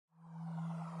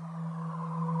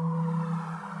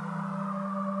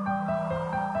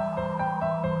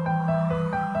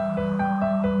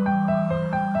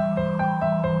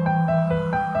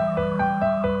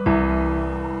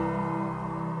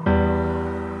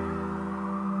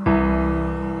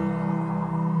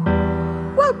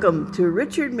Welcome to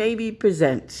Richard Mabey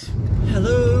Presents.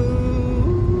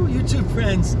 Hello, YouTube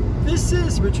friends. This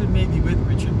is Richard Mabey with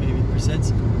Richard Mabey Presents.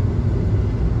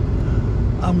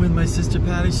 I'm with my sister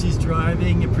Patty. She's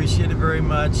driving. Appreciate it very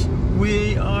much.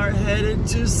 We are headed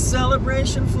to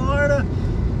Celebration, Florida.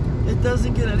 It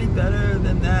doesn't get any better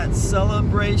than that.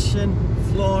 Celebration,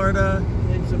 Florida.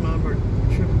 And some of our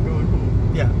trip going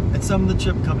home. Yeah, and some of the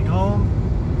trip coming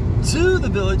home to the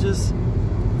villages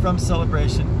from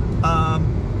Celebration.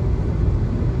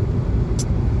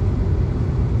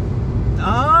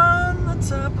 On the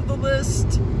top of the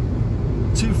list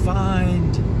to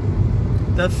find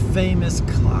the famous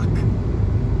clock.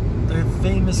 The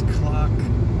famous clock,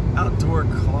 outdoor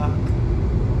clock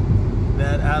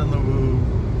that Adam LaWoo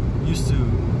used to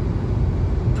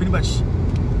pretty much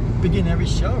begin every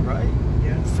show, right?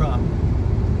 Yeah. From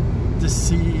to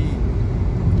see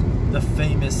the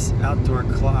famous outdoor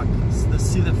clock, to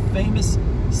see the famous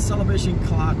Celebration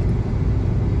clock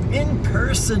in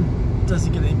person.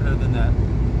 Doesn't get any better than that.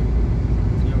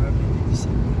 You don't have anything to say?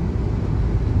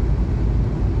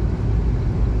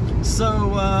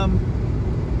 So,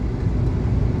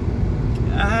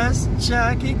 as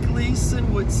Jackie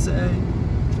Gleason would say,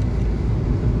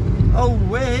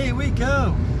 away we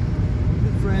go.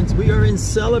 Good friends, we are in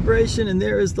Celebration, and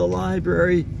there is the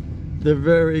library, the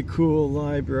very cool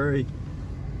library.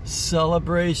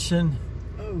 Celebration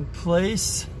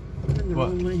Place. I'm in the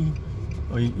wrong lane.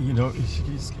 Oh, you know,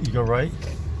 you go right?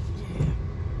 Yeah.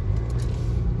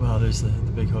 Wow, there's the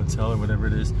big hotel or whatever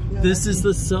it is. No, this is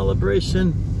the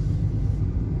Celebration.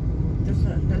 That's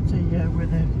where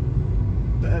the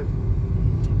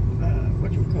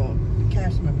what you call the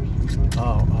cast members.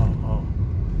 Oh.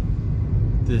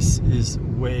 This is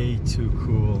way too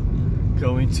cool.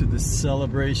 Going to the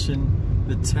Celebration,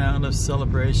 the town of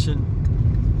Celebration.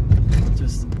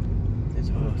 Just It's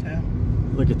a hotel.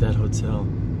 Look at that hotel.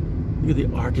 Look at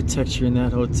the architecture in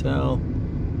that hotel.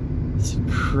 It's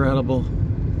incredible.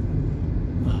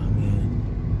 Oh man.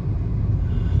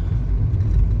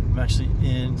 I'm actually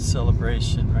in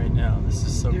Celebration right now. This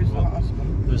is so There's cool. the hospital.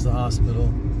 There's the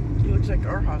hospital. It looks like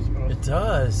our hospital. It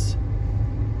does.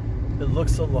 It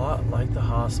looks a lot like the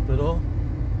hospital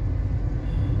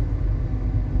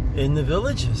in the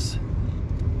villages.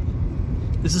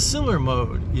 It's a similar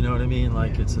mode, you know what I mean?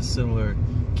 Like it's a similar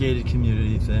gated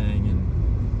community thing, and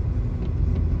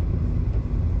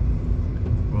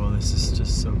well, this is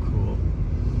just so cool.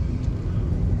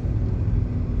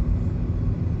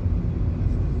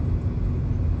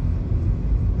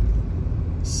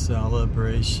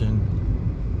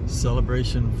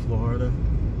 Celebration, Florida.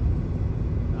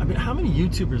 I mean, how many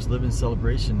YouTubers live in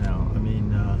Celebration now? I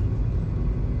mean,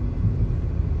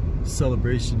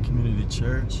 Celebration Community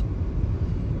Church.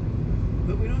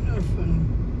 But we don't know if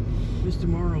Mr.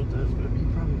 Morrow does, but he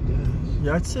probably does.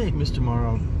 Yeah, I'd say Mr.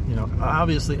 Morrow, you know,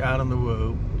 obviously Adam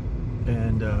LaWoo,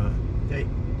 and That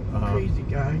crazy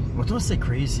guy. well, don't say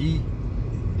crazy.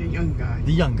 The young guy.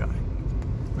 The young guy.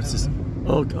 What's this?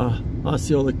 Oh,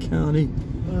 Osceola County.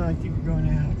 Well, I think we're going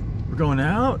out. We're going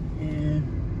out? Yeah.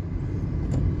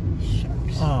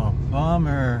 Shucks. Oh,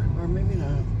 bummer. Or maybe not.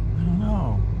 I don't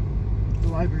know. The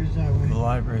library's that way. The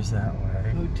library's that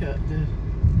way. Hotel.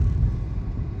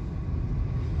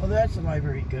 Oh, that's the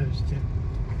library he goes to.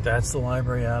 That's the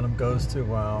library Adam goes to.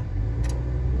 Wow.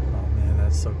 Oh man,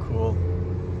 that's so cool.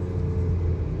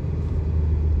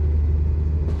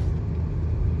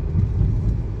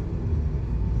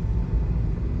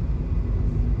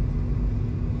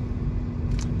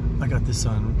 I got this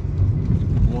on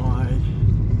wide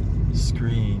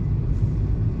screen,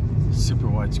 super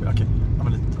wide screen. Okay, I'm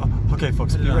gonna. Okay,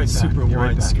 folks, be right back. Super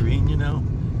wide screen. You know,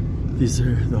 these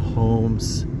are the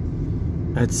homes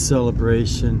at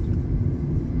Celebration.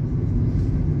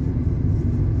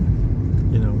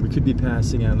 You know, we could be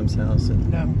passing Adam's house and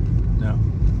No.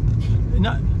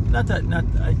 not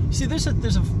that. See, there's a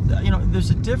you know, there's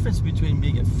a difference between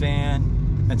being a fan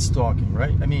and stalking,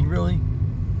 right? I mean, really,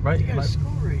 right? You got a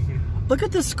school right here. Look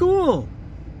at the school.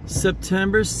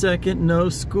 September 2nd, no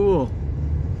school.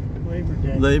 Labor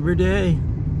Day. Labor Day.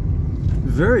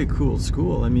 Very cool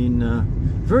school. I mean, a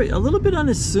little bit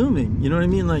unassuming. You know what I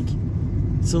mean? Like,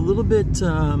 it's a little bit,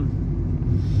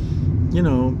 you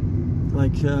know,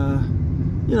 like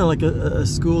a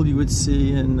school you would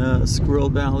see in Squirrel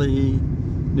Valley,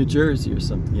 New Jersey or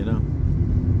something, you know.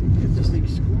 It's a big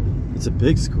school. It's a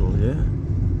big school, yeah.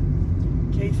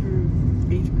 K through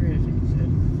 8th grade, I think it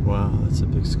said. Wow, that's a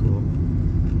big school.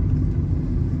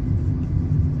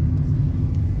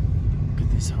 Look at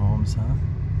these homes, huh?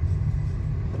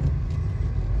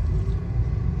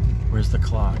 Where's the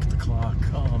clock? The clock.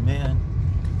 Oh man,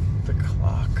 the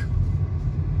clock.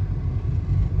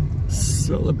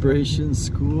 Celebration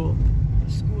School.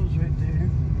 The school's right there.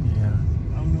 Yeah.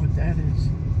 I don't know what that is.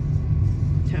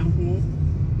 Town hall?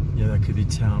 Yeah, that could be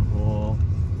Town Hall.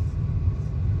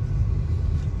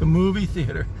 The movie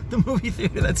theater. The movie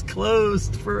theater that's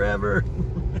closed forever.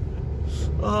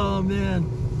 Oh, man.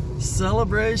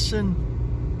 Celebration.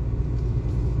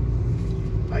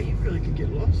 Oh, you really could get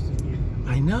lost in here.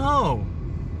 I know.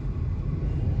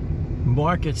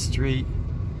 Market Street.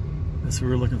 That's what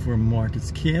we're looking for.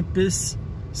 Markets. Campus.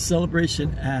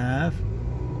 Celebration Ave.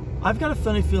 I've got a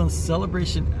funny feeling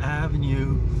Celebration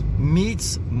Avenue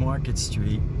meets Market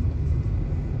Street.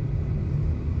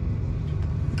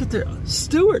 Look at there.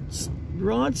 Stewart's.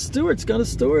 Rod Stewart's got a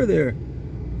store there.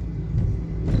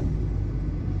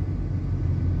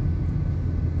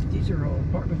 These are all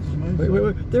apartments.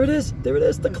 Wait. There it is. There it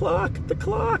is. The clock. The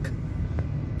clock.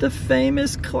 The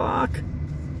famous clock.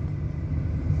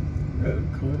 Road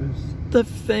closed. The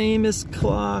famous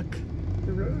clock.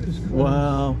 The road is closed.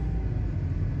 Wow.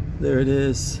 There it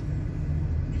is.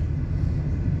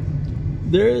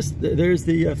 There's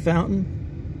the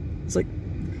fountain. It's like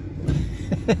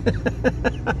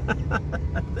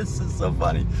this is so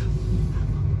funny.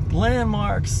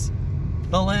 Landmarks.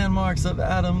 The landmarks of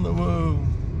Adam the Woo.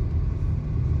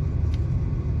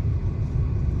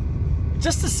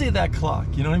 Just to see that clock,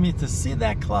 you know what I mean? To see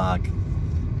that clock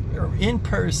in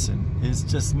person is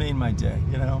just made my day,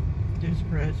 you know? There's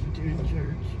Presbyterian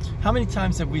Church. How many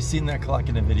times have we seen that clock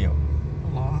in a video? A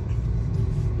lot.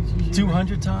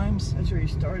 200 times? That's where he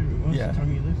started most of the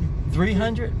time he lived here.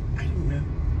 300? I don't know.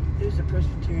 There's the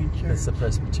Presbyterian Church. That's the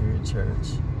Presbyterian Church.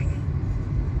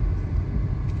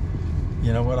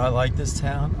 You know what? I like this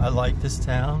town. I like this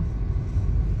town.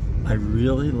 I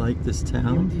really like this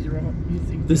town.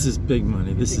 This is big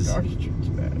money. This is. Our street's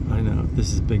bad. I know.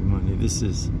 This is big money. This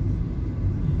is.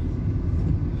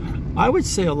 I would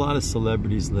say a lot of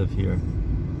celebrities live here.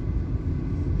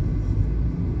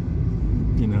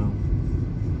 You know,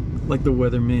 like the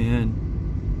weatherman,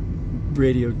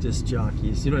 radio disc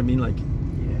jockeys. You know what I mean? Like,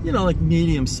 yeah. You know, like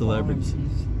medium celebrities.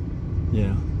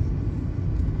 Yeah.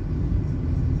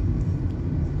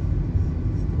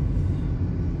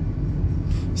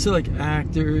 So like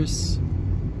actors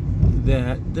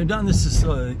that they're not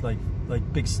necessarily like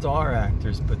big star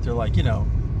actors, but they're like, you know,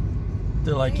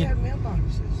 they're like. They have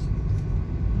mailboxes.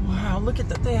 Wow, look at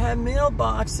that! They have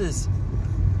mailboxes.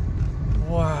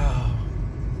 Wow,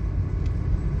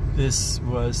 this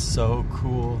was so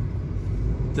cool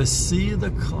to see the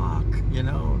clock. You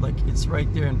know, like it's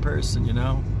right there in person. You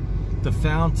know, the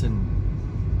fountain,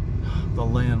 the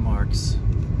landmarks.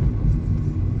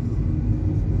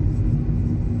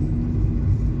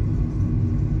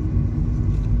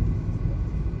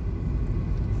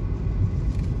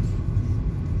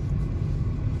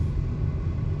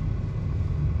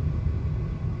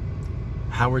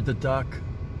 Howard the Duck.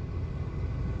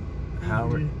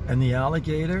 Howard. And the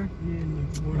alligator?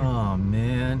 Yeah, oh,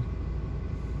 man.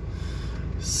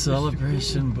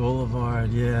 Celebration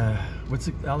Boulevard, yeah. What's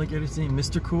the alligator's name?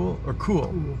 Mr. Cool? Or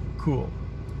Cool? Cool.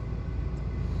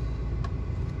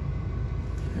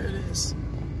 There it is.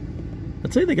 I'll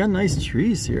tell you, they got nice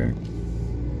trees here.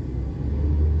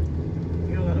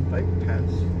 You got a lot of bike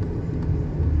paths.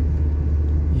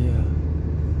 Yeah.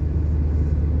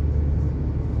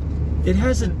 It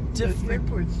has a different. The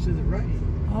airport's to the right.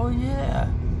 Oh yeah,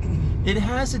 it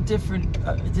has a different.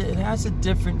 It has a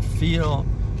different feel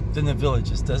than the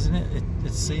villages, doesn't it?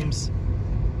 It seems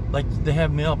like they have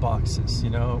mailboxes,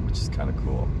 you know, which is kind of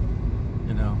cool.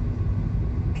 You know.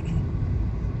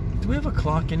 Do we have a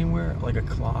clock anywhere? Like a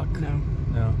clock? No.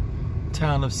 No.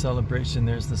 Town of Celebration.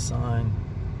 There's the sign.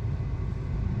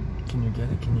 Can you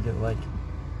get it? Can you get like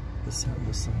the sign?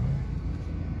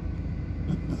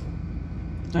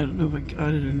 I don't know if I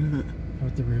got it or not. How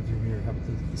about the rear view mirror? How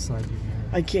about the side view mirror?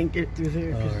 I can't get it through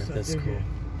there. Oh, right, that's cool.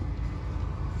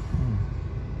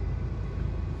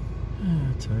 Yeah,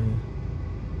 I tell you,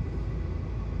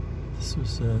 this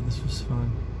was fun.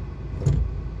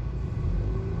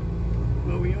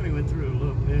 Well, we only went through it a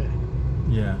little bit.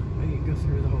 Yeah. I didn't go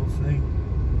through the whole thing.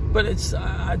 But it's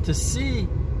to see,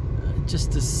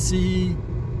 just to see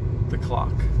the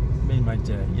clock made my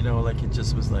day. You know, like it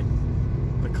just was like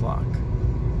the clock.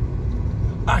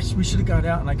 We should have got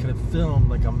out and I could have filmed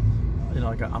like I'm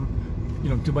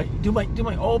do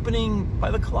my opening by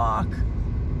the clock.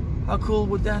 How cool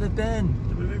would that have been?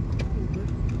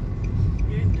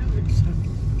 You didn't do it, so.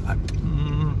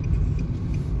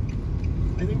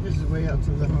 I think this is way out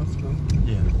to the hospital.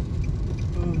 Yeah.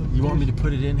 You want me to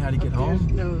put it in how to get home?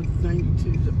 No,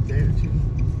 92's up there too.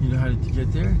 You know how to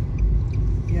get there?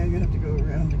 Yeah, I'm gonna have to go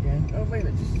around again. Oh wait a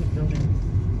minute, this is the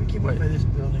building. We came up by this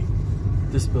building.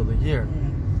 This building here.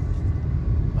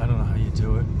 Yeah. I don't know how you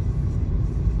do it.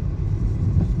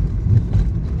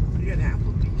 We got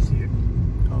Applebee's here.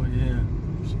 Oh yeah.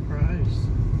 I'm surprised.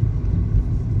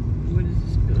 What is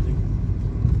this building?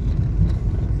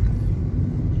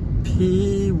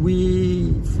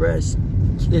 Pee-wee Fresh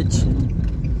Kitchen.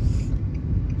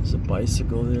 There's a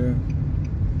bicycle there.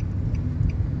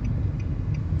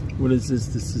 What is this?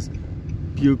 This is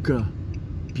Buca.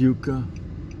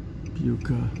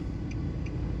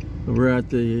 We're at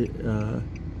the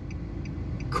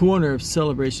corner of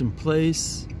Celebration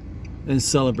Place and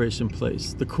Celebration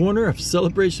Place. The corner of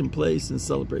Celebration Place and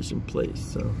Celebration Place.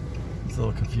 So it's a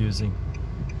little confusing.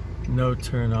 No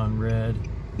turn on red.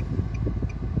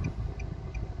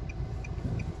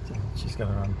 She's got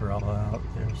her umbrella out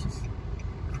there. She's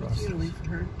crossing. You gonna wait for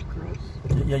her to cross?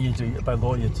 Yeah, you do. By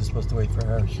law, you're just supposed to wait for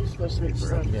her. She's supposed to wait She's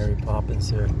for like us. Mary Poppins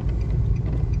here.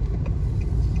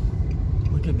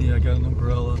 Look at me, I got an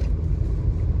umbrella.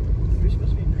 We're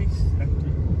supposed to be nice after.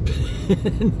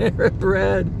 Arab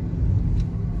red.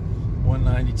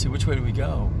 192. Which way do we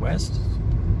go? West?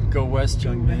 Go west,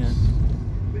 young man.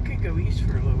 We could go east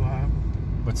for a little while.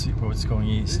 What's going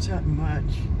There's east? not much.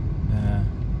 Nah.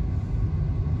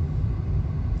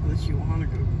 Unless you want to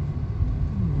go.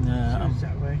 Nah, It's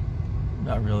that way.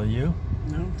 not really. You?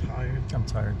 No, I'm tired. I'm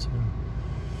tired too.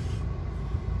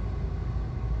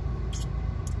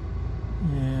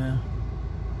 Yeah.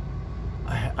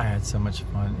 I had so much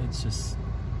fun. It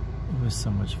was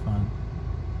so much fun.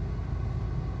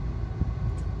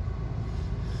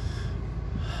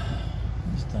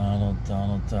 There's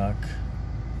Donald Duck,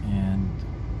 and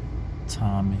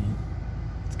Tommy.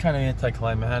 It's kind of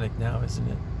anticlimactic now, isn't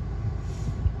it?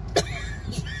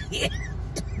 Yeah.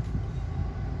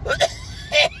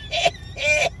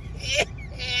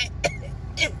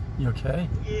 You okay?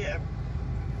 Yeah.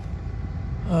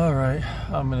 All right,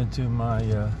 I'm gonna do my.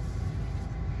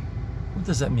 What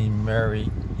does that mean,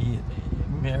 Mary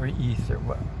Ether?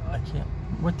 What I can't.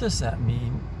 What does that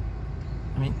mean?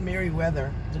 I mean,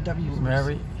 Merryweather. The W's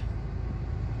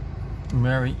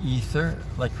Mary Ether.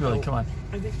 Like really? Oh. Come on.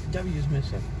 I think the W's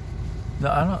missing. No,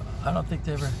 I don't think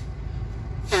they ever.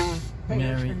 Hey, what's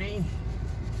Mary. her name?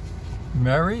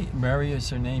 Mary is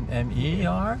her name.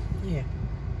 M-E-R. Yeah.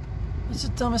 It's the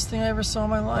dumbest thing I ever saw in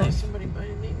my Oh, life. somebody by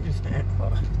the name just that.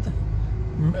 Come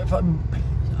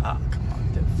on,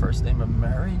 the first name of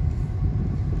Mary.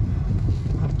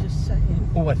 I'm just saying.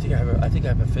 Oh, I think I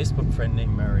have a Facebook friend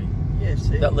named Mary. Yes.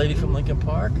 That lady from Lincoln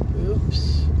Park.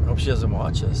 Oops. I hope she doesn't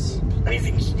watch us. I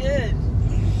think she did.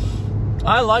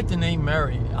 I like the name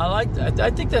Mary. I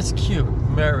think that's cute.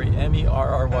 Mary,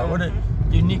 M-E-R-R-Y. What a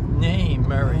unique name,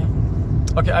 Mary.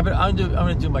 Okay, I'm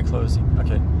gonna do my closing.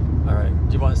 Okay, all right.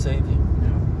 Do you want to say anything?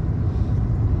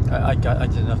 No. I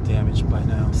did enough damage by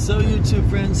now. So you two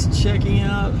friends checking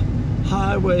out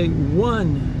Highway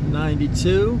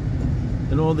 192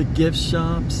 and all the gift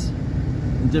shops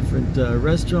and different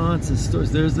restaurants and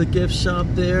stores. There's the gift shop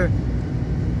there.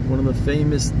 One of the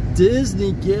famous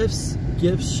Disney gift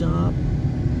shop.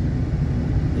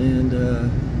 And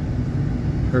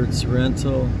Hertz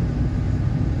Rental.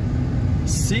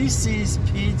 Cece's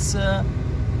Pizza.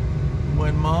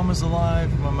 When Mom was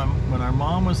alive, when our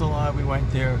mom was alive, we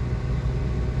went there.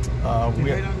 Right on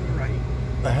the right.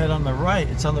 Ahead on the right.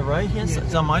 It's on the right hand side.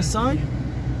 It's on my side.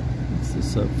 It's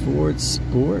this Ford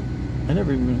Sport. I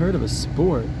never even heard of a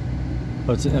Sport.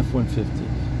 Oh, it's an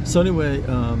F-150. So anyway,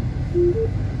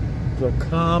 the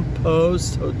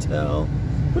Compost Hotel.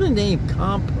 What a name,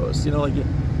 Compost. You know,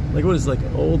 like what is it, like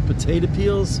old potato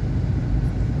peels?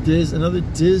 Another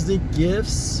Disney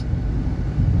Gifts.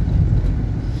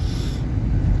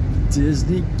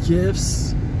 Disney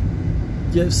Gifts.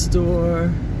 Gift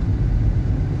store.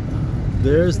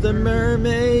 There's the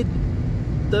mermaid.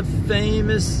 The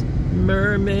famous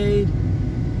mermaid.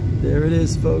 There it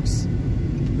is, folks.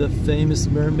 The famous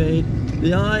mermaid.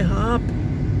 The IHOP.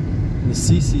 And the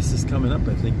Cece's is coming up,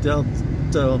 I think. Del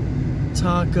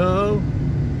Taco.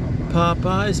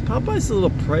 Popeyes. Popeyes a little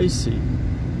pricey.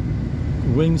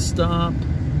 Wingstop.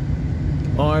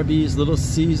 Arby's. Little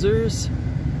Caesars.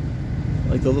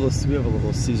 Like we have a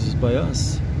Little Caesars by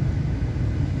us.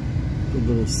 The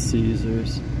Little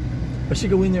Caesars. I should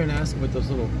go in there and ask what those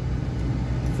little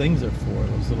things are for.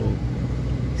 Those little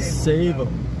save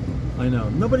them. I know.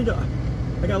 Nobody knows.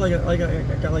 I got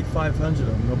like 500 of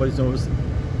them. Nobody knows.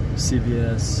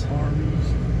 CVS. Arby's.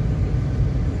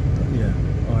 Yeah,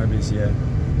 Arby's. Yeah.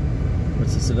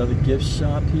 What's this? Another gift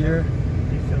shop here.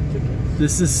 They sell tickets.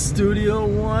 This is Studio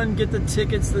One. Get the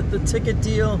tickets. The ticket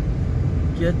deal.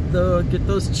 Get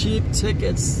those cheap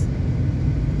tickets.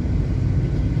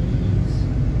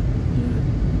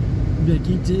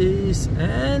 Mickey D's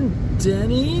and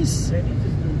Denny's. Denny's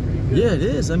is doing pretty good. Yeah, it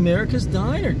is. America's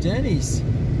Diner, Denny's.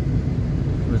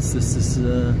 What's this? This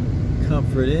is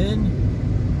Comfort Inn.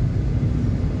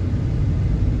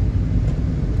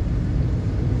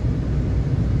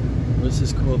 What's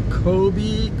this called?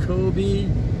 Kobe.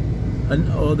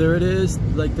 And oh, there it is.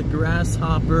 Like the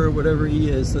grasshopper, whatever he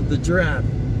is, the giraffe.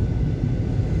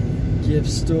 Gift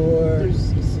store.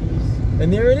 There's CC's.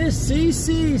 And there it is,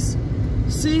 CC's.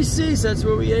 CC's, that's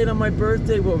where we ate on my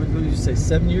birthday. What would you say,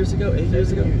 7 years ago? 8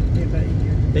 years ago? Yeah, about 8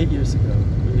 years. 8 years ago,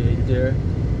 we ate there.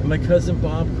 And my cousin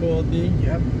Bob called me.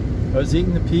 Yep. I was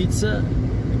eating the pizza,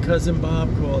 and cousin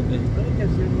Bob called me. I think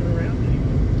that's the only one around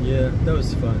anymore. Yeah, that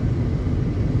was fun.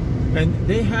 And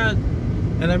they had,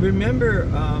 and I remember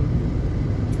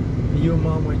you and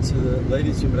Mom went to the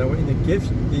ladies' room, but I went in the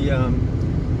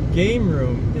game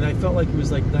room, and I felt like it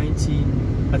was like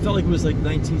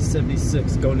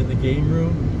 1976 going in the game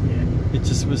room. Yeah. It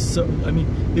just was so, I mean,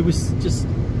 it was just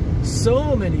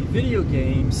so many video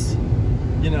games,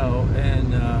 you know,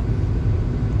 and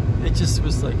it just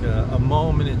was like a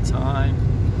moment in time.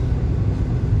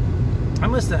 I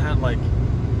must have had like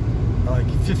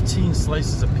 15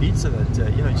 slices of pizza that day,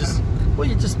 you know, just, well,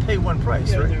 you just pay one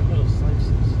price, Yeah, right? they're little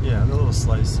slices. Yeah, the little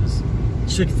slices.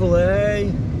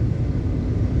 Chick-fil-A,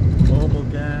 Mobile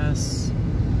Gas.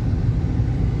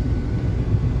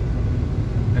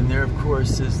 And there, of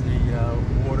course, is the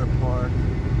water park.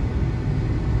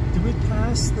 Did we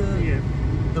pass the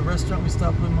restaurant we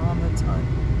stopped with Mom that time?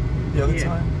 The other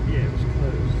time? Yeah, it was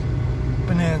closed.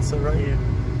 Bonanza, right? Yeah.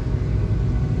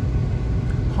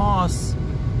 Hoss,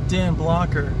 Dan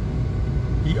Blocker,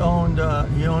 he owned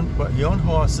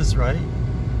horses, right?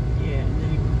 Yeah, and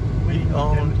then he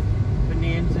owned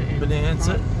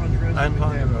Bonanza and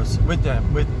Ponderosa with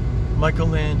them, with Michael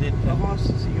Landon. The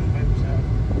horses he owned by himself.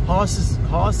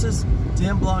 Horses.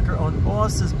 Dan Blocker owned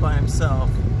horses by himself,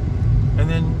 and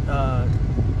then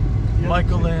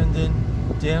Michael Landon,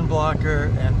 Dan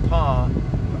Blocker, and Pa.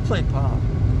 Who played Pa?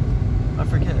 I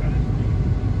forget.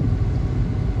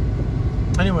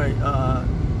 Anyway,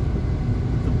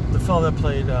 the fellow that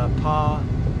played Pa,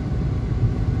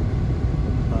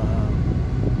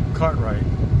 Cartwright,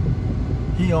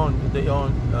 they owned,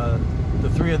 the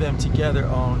three of them together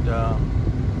owned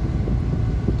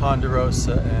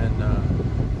Ponderosa and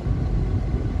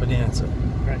Bonanza.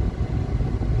 Right.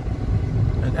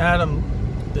 And Adam,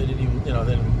 they didn't even, you know,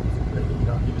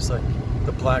 he was like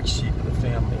the black sheep of the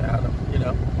family, Adam, you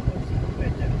know.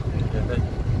 Yeah, they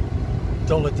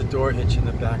don't let the door hit you in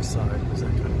the backside, it was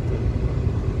that kind of thing.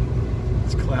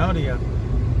 It's cloudy out.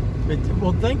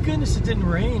 Well, thank goodness it didn't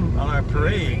rain on our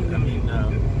parade. I mean,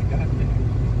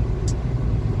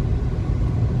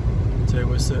 it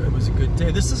was a good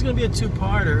day. This is going to be a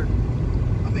two-parter.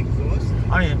 I'm exhausted.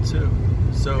 I am too.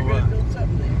 So They're gonna build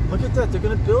something there. look at that. They're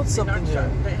going to build something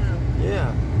there.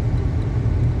 Yeah.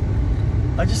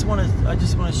 I just want to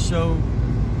show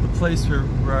the place where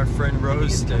our friend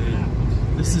Rose stayed.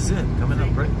 This is it coming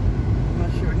up, right? I'm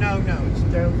not sure. No, it's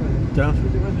down. Down.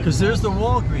 Because there's the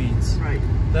Walgreens. Right.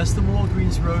 That's the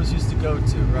Walgreens Rose used to go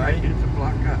to, right? It's a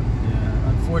block up. Yeah.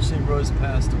 Unfortunately, Rose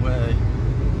passed away.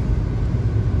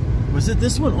 Was it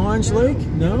this one, Orange Lake?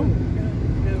 No?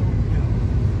 No.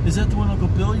 Is that the one Uncle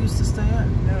Bill used to stay at?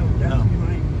 No, that's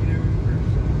behind,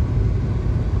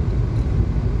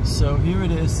 So here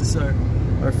it is. This is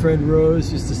our friend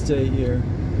Rose used to stay here.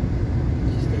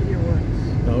 She stayed here once.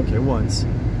 Oh, okay, once.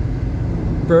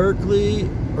 Berkeley,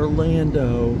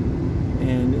 Orlando,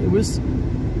 and it wasn't.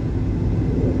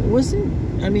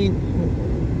 I mean,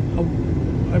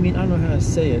 I don't know how to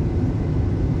say it,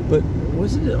 but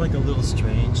wasn't it like a little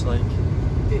strange, like?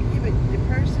 The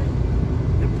person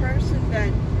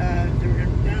that they were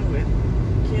down with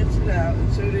canceled out,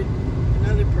 and so did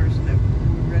another person that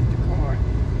would rent the car.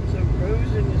 So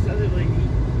Rose and this other lady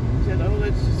said, "Oh,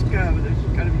 let's just go. There's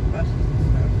got to be buses and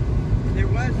stuff." And there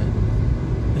wasn't.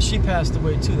 And she passed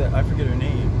away too. That I forget her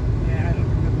name. Yeah, I don't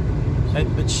remember her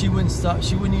name. But she wouldn't stop.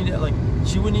 She wouldn't eat at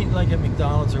at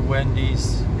McDonald's or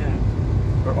Wendy's. Yeah.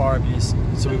 Or Arby's.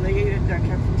 So they ate at that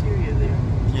cafeteria there.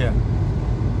 Yeah.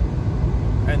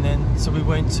 And then, so we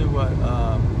went to what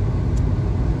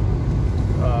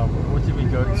did we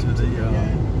go to? The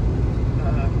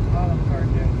Olive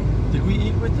Garden. Did we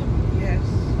eat with them? Yes.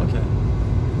 Okay.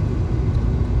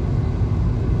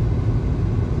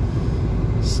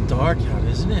 It's dark out,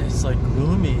 isn't it? It's like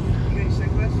gloomy. You got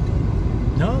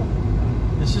sunglasses? No,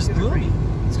 it's just gloomy.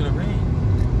 It's gonna rain.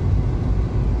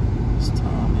 It's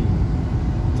Tommy,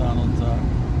 Donald Duck.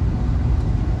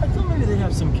 I thought maybe they'd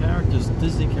have some characters,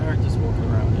 Disney characters walking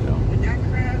around, you know. In that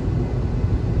crowd,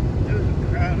 there was a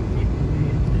crowd of people,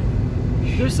 man.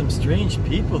 There's some strange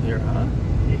people there, huh?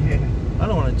 Yeah. I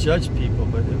don't want to judge people,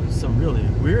 but there was some really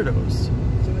weirdos.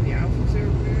 Some of the outfits are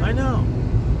weird. I know.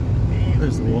 Man,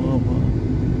 There's the wall.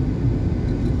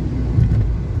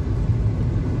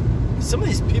 Some of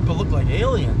these people look like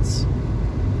aliens.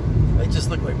 They just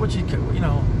look like, what you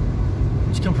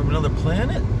come from another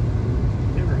planet?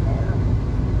 They were horrible.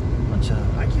 Bunch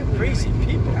of I can't believe crazy how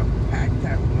many people. How packed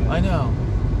that was. I know.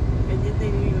 And yet they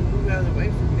didn't even move out of the way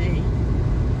from me.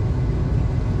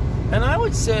 And I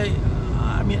would say,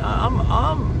 I mean,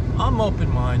 I'm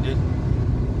open-minded,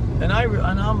 and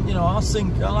I'm I'll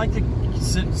sing. I like to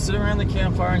sit around the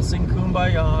campfire and sing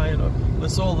 "Kumbaya."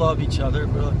 Let's all love each other.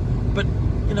 But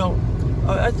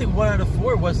I think 1 out of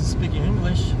 4 wasn't speaking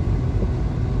English.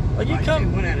 Like you I'd say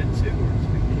 1 out of 2 were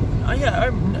speaking English. Yeah,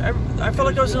 I felt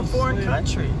like I was in a foreign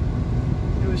country.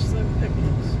 It was slim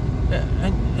pickings. Yeah,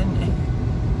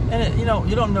 and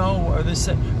you don't know. Are they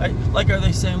saying are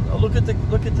they saying, oh, look at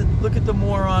the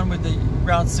moron with the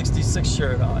Route 66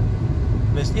 shirt on?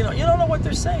 You don't know what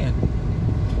they're saying.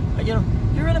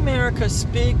 You're in America,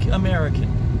 speak American.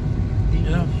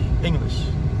 English.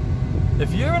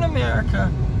 If you're in America,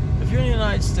 if you're in the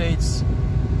United States,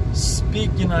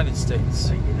 speak United States.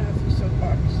 So if you're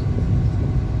soapbox.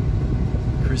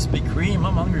 Krispy Kreme.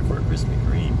 I'm hungry for a Krispy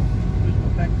Kreme. There's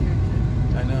one back there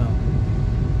too. I know.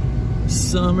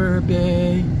 Summer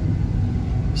Bay.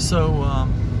 So,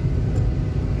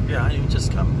 yeah, I didn't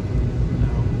just come,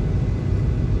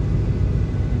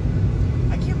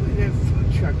 I can't believe they have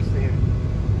food trucks there.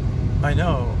 I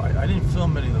know. I didn't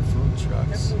film any of the food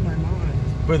trucks. That blew my mind.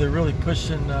 But they're really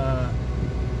pushing, what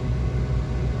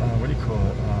do you call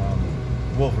it?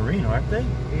 Wolverine, aren't they?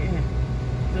 Yeah.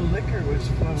 The liquor was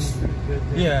flowing pretty good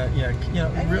there. Yeah.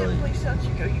 Any Really. other place else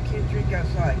you go, you can't drink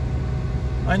outside.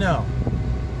 I know.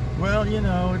 Well,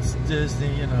 it's Disney,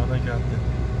 they got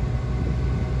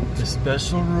the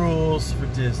special rules for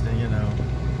Disney, I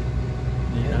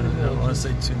don't want to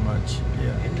say too much.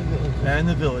 Yeah. And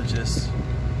the villages.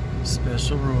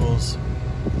 Special rules.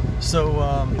 So,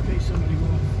 They pay somebody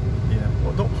more. yeah.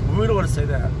 Well, we don't want to say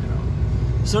that,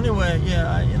 So anyway,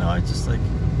 yeah, I just like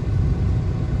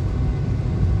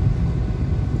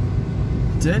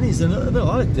Denny's. There are a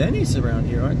lot of Denny's around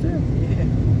here, aren't there? Yeah.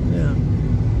 Yeah.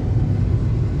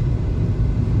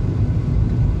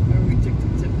 We took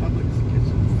them to Publix to get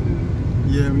some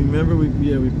food. Yeah, remember we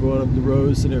brought up the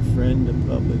Rose and her friend at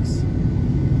Publix.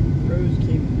 Rose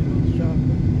came to do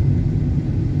shopping.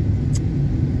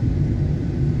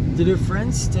 Did her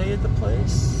friend stay at the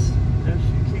place? No,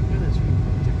 she came with us. We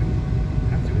took her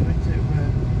after we went to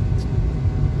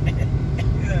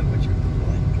what you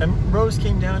call it. And Rose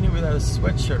came down here without a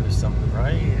sweatshirt or something,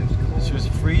 right? Yeah, it was cold. She was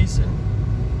freezing.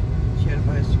 She had to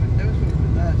buy a sweater. That was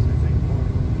with us, I think, more.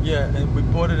 Yeah, and we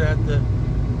bought it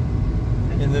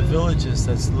in the Villages.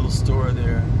 That's the little store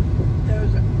there. That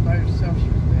was by herself. She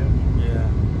was there. Yeah.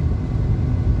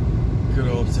 Good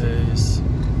old days.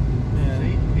 Man.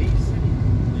 Hayes City.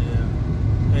 Yeah.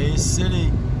 Hayes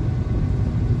City.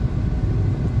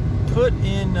 Put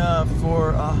in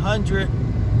for 100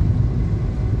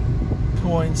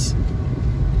 points.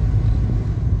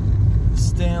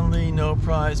 Stanley, no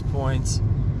prize points.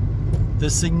 The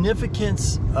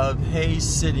significance of Hayes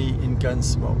City in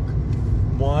Gunsmoke.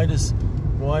 Why does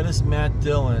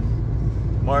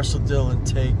Marshall Dillon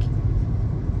take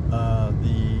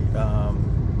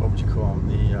what would you call them,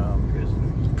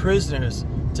 the prisoners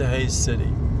to Hayes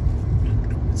City?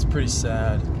 It's pretty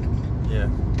sad. Yeah,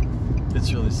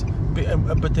 it's really sad.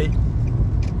 But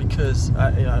because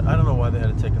I don't know why they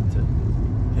had to take them to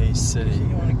Hayes City. You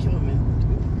don't want to kill them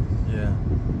Yeah.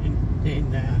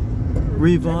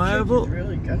 Revival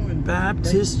really going.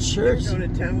 Baptist Church. They were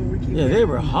going to town when we came Yeah, down. they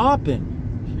were hopping.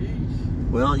 Jeez.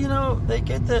 Well, they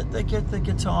get the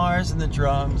guitars and the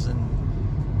drums and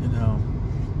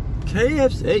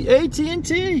KFC,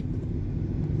 AT&T,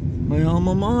 my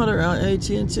alma mater,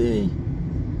 AT&T,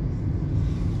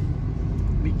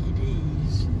 Mickey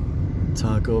D's.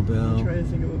 Taco Bell. I'm trying to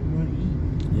think of what we want to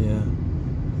eat. Yeah.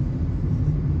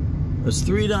 It's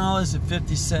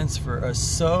 $3.50 for a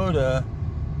soda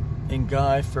in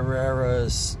Guy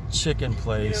Ferrera's chicken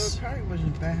place. It probably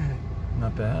wasn't bad.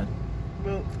 Not bad?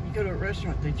 Well, you go to a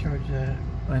restaurant, they charge that.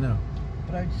 I know.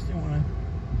 But I just didn't want to.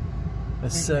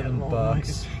 That's $7.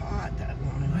 It's hot, that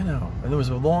line. I know. And there was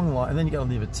a long line, and then you gotta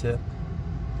leave a tip.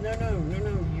 No.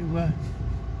 You,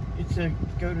 it's a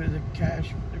go to the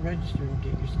the register and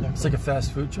get your stuff. It's like a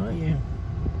fast food joint? Yeah.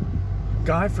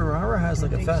 Guy Ferrera has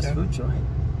like a fast food joint?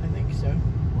 I think so.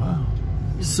 Wow.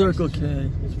 Circle K.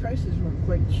 His prices were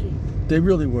quite cheap. They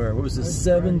really were. What was it?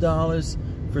 $7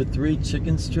 for 3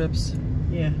 chicken strips?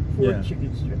 Yeah, 4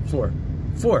 chicken strips.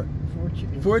 Four. 4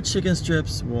 chicken. 4 chicken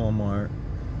strips, Walmart.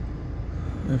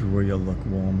 Everywhere you look,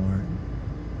 Walmart.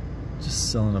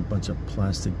 Just selling a bunch of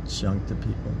plastic junk to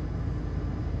people.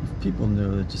 If people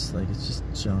knew, they're just like, it's just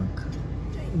junk.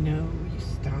 I know, you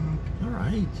stop. All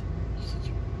right.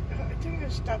 I think I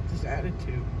gotta stop this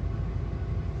attitude.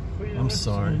 I'm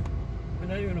sorry. We're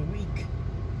not even a week.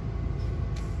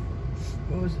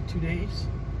 What was it, 2 days?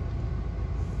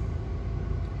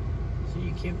 So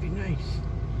you can't be nice.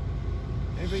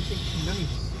 Everybody thinks you're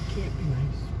nice. You can't be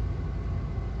nice.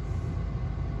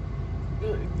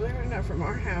 Believe it or not, from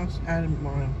our house out a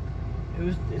mile,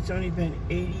 it's only been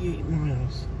 88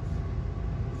 miles.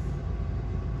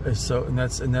 So and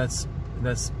that's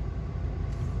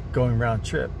going round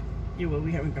trip. Yeah, well,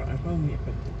 we haven't gotten home yet,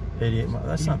 but 88 miles.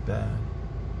 That's not bad.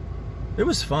 It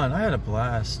was fun. I had a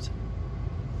blast.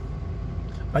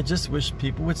 I just wish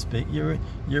people would speak. You're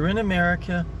in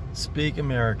America. Speak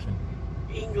American.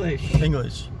 English.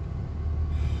 English.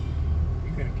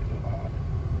 You're gonna get a lot.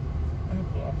 I'm a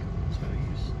block. So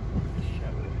you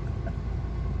shove it.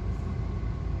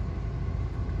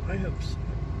 I hope so.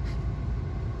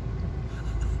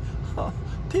 Oh,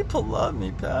 people love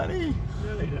me, Patty.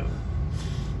 No, they don't.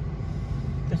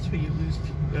 That's where you lose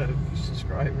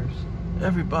subscribers.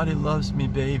 Everybody loves me,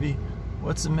 baby.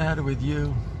 What's the matter with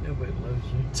you? Nobody loves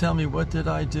you. Tell me, what did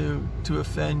I do to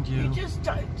offend you? You just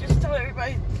tell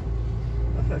everybody.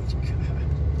 Oh, God.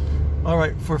 All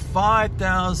right, for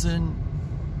 5,000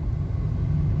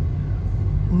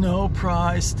 no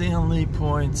prize Stanley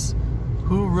points,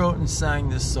 who wrote and sang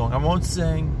this song? I won't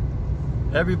sing.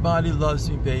 Everybody loves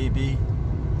me, baby.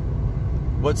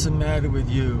 What's the matter with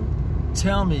you?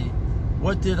 Tell me,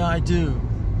 what did I do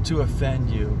to offend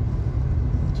you?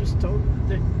 Just told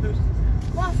them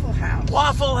Waffle House.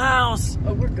 Waffle House.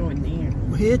 Oh, we're going there.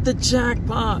 We hit the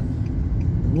jackpot.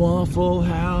 Waffle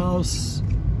House.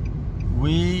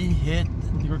 We hit.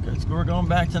 We're going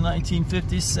back to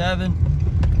 1957.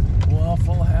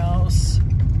 Waffle House.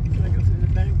 Can I go through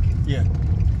the bank? Yeah.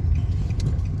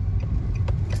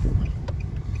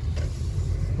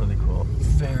 What do they call it?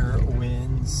 Fair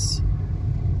winds.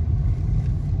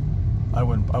 I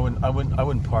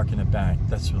wouldn't park in a bank.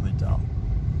 That's really dumb.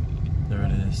 There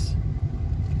it is.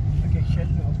 Okay, shut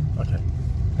it off. Okay.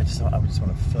 I just want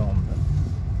to film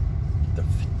the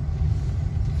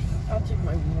I'll take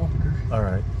my walker. all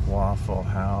right, Waffle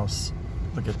House.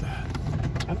 Look at that.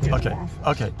 I'm getting Okay. waffles.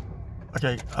 Okay.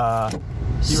 Okay.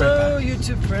 See you right So, back.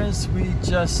 YouTube friends, we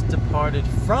just departed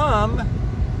from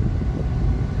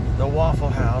the Waffle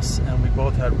House, and we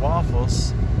both had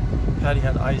waffles. Patty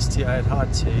had iced tea. I had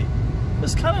hot tea. It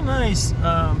was kind of nice.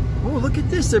 Oh, look at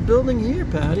this. They're building here,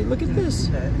 Patty. Look at this.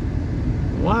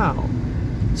 Wow.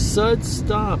 Sud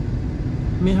Stop.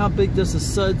 I mean, how big does a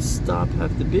Sud Stop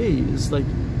have to be? It's like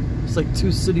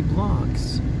 2 city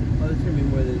blocks. Oh, it's gonna be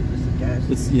more than just a gas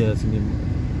station. It's gonna be more.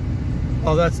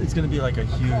 Oh, it's gonna be like a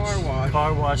huge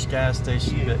car wash gas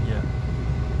station. Yeah. Yeah.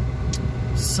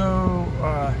 So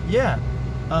yeah,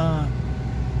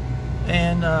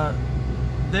 and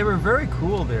they were very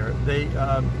cool there. They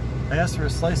I asked for a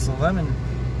slice of lemon,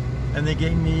 and they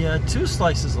gave me 2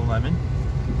 slices of lemon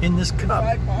in this cup.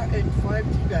 And 5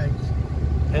 tea bags.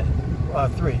 And,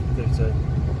 3. There's a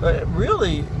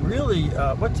really.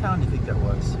 What town do you think that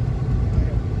was?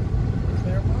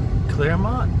 Claremont?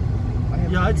 Claremont.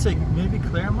 Yeah, I'd say maybe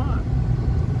Claremont.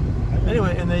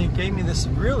 Anyway, and they gave me this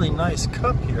really nice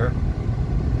cup here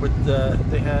with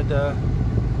they had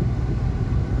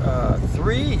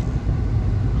 3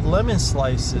 lemon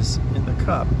slices in the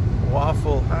cup.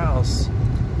 Waffle House,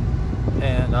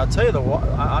 and I'll tell you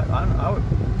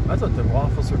I thought the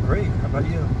waffles were great. How about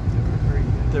you?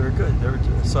 They were good. They were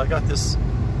so I got this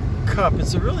cup.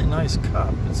 It's a really nice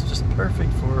cup. It's just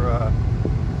perfect for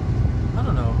I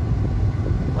don't know,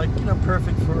 like, you know,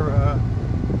 perfect for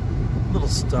little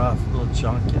stuff, little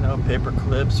junk, you know, paper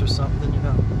clips or something, you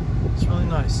know. It's really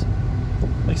nice.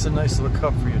 Makes a nice little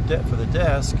cup for for the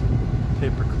desk,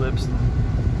 paper clips and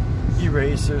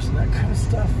erasers and that kind of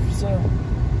stuff. So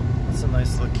that's a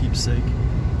nice little keepsake.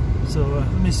 So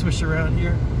let me switch around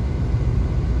here.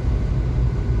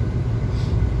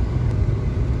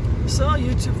 So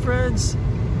YouTube friends,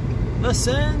 thus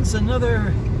ends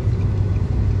another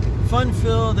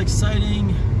fun-filled,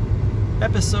 exciting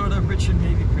episode of Richard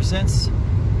Mabey Presents.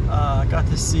 I got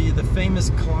to see the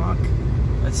famous clock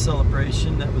at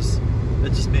Celebration. That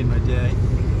just made my day.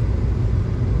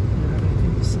 You have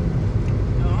anything to say?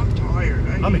 No, I'm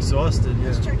tired. I'm exhausted. Yeah.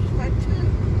 This church is packed too.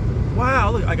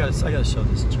 Wow! Look, I gotta show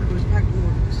this church. It was packed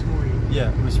more this morning.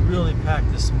 Yeah, it was really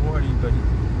packed this morning, but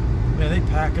man, they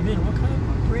pack them in. What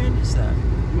brand is that?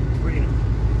 What brand?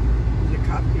 There's a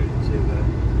cop here that said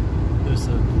There's a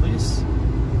police.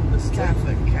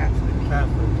 Catholic. Catholic, yeah.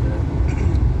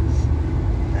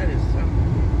 That is so.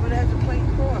 But it has a plain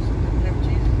cross. It doesn't have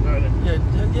Jesus on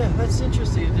it. Yeah, that's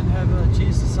interesting. It didn't have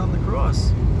Jesus on the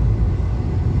cross.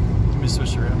 Let me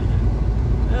switch around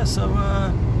again. Yeah, so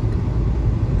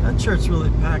that church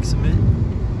really packs them in.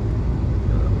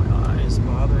 My eyes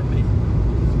bothering me.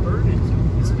 It's burning.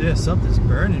 Yeah, something's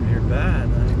burning here bad.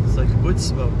 It's like wood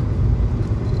smoke.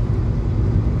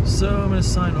 So I'm gonna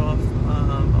sign off.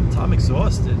 I'm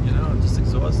exhausted, you know. I'm just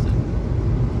exhausted.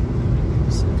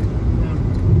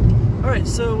 All right,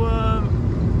 so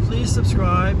please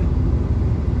subscribe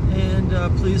and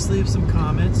please leave some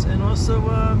comments, and also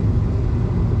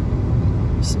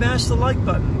smash the like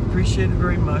button. Appreciate it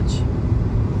very much.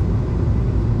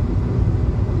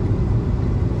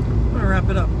 I'm gonna wrap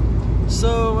it up.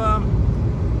 So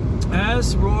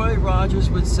as Roy Rogers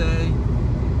would say,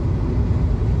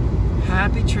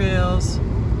 happy trails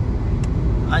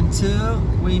until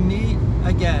we meet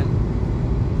again.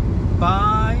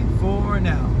 Bye